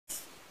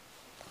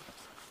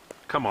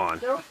Come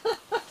on.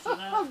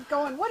 I'm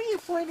going, what are you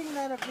pointing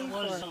that at me for?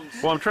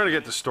 Well, I'm trying to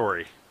get the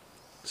story.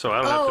 So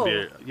I don't have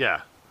to be... Yeah.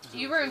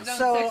 You were in zone 6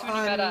 So when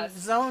you met on us.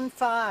 zone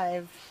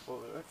 5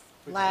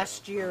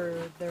 last year,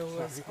 there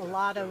was a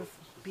lot of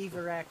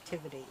beaver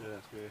activity.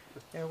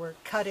 There were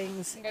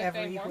cuttings You guys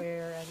getting warm?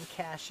 everywhere and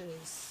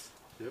caches,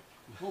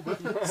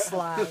 Yep.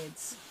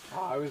 slides.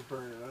 I was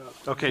burning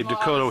up. Okay,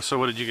 Dakota, so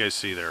what did you guys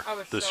see there I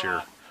was this so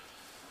year?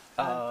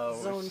 hot.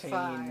 We're Zone seeing,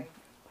 5.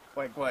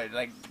 like what?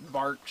 Like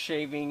bark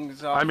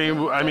shavings off? I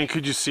mean,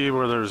 could you see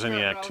where there's any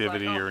Yeah, but I was like,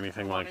 activity oh, or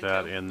anything I like wanted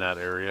that to. in that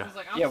I area? was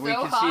like, I'm Yeah, so we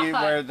could hot. see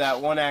where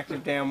that one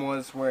active dam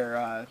was,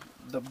 where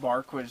the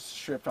bark was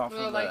stripped off We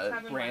were, of like, the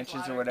having, like, branches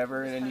ladder or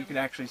whatever, and then you could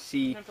actually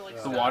see have to, like,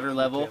 the stop. water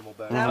level.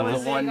 That of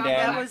was the one in,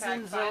 dam. that was in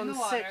Find zone the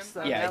water. 6,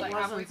 though. Yeah, that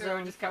yeah. wasn't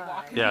zone just kept 5.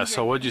 walking. Yeah,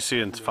 so what'd you see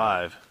in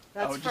 5?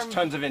 That's Oh, just from,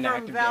 tons of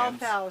inactive from Valve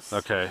dams. House.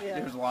 Okay. Yeah.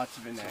 There's lots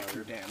of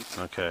inactive dams.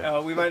 Okay.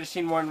 We might have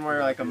seen one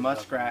where like a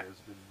muskrat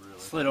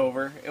slid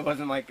over. It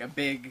wasn't like a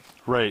big,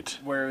 Right.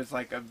 where it was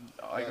like a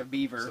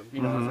beaver.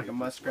 You know, it was like a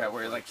muskrat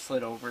where it like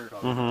slid over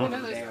one I know of the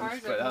those dams. cars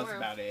But are that was warm.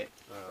 about it.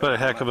 But a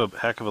heck of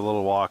a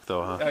little walk,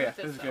 though, huh? Oh yeah,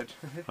 it was good.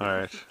 All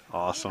right.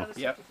 Awesome.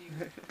 Yep.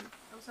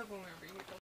 I was hoping we were